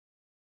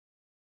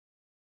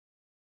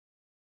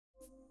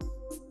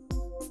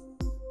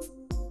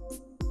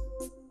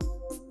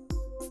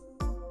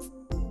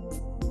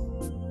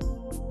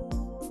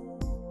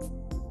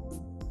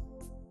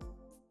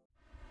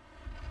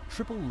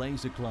Triple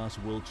laser class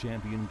world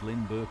champion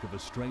Glenn Burke of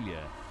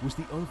Australia was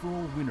the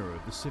overall winner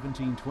of the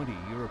 1720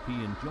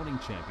 European Yachting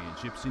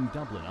Championships in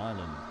Dublin,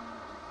 Ireland.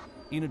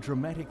 In a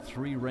dramatic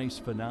three-race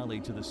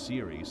finale to the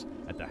series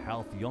at the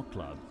Howth Yacht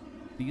Club,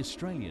 the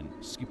Australian,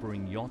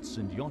 skippering yachts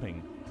and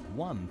yachting,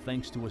 won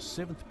thanks to a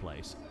 7th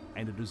place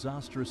and a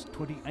disastrous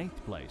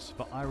 28th place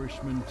for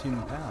Irishman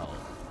Tim Powell,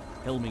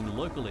 helming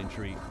local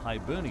entry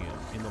Hibernian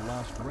in the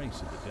last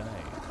race of the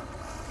day.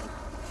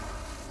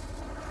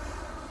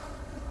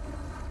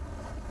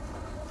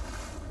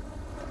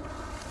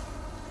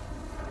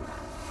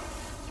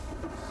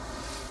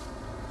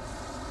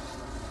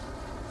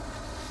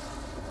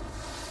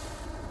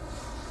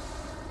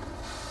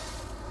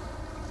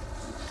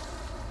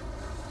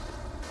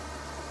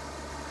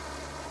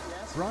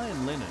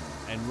 Brian Lennon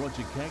and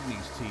Roger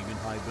Cagney's team in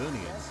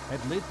Hibernian had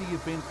led the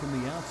event from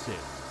the outset,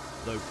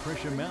 though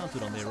pressure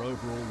mounted on their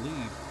overall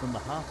lead from the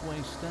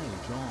halfway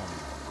stage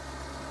on.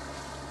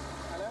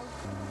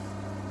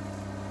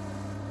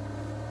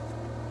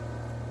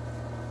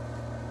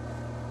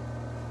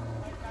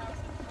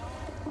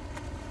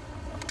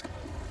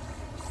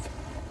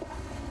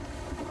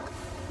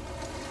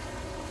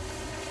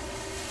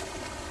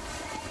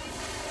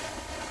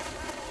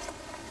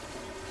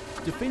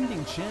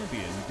 Defending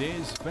champion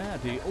Des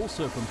Vardy,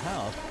 also from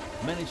Howth,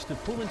 managed to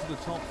pull into the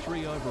top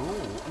 3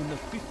 overall in the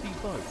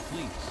 50-boat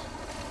fleet.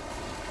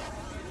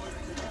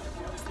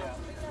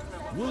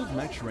 World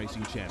match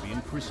racing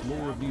champion Chris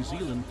Law of New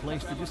Zealand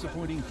placed a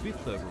disappointing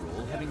 5th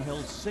overall, having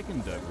held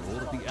 2nd overall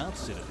at the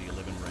outset of the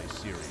 11-race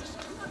series.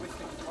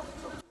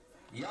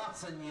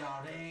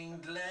 Yachting,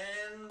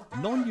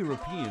 Glenn.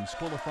 Non-Europeans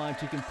qualified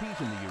to compete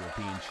in the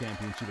European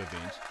Championship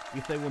event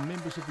if they were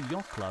members of the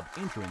yacht club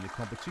entering the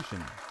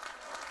competition.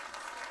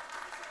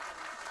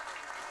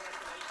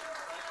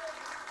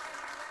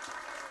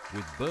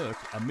 With Burke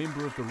a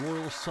member of the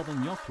Royal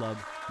Southern Yacht Club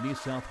near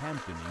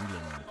Southampton,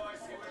 England.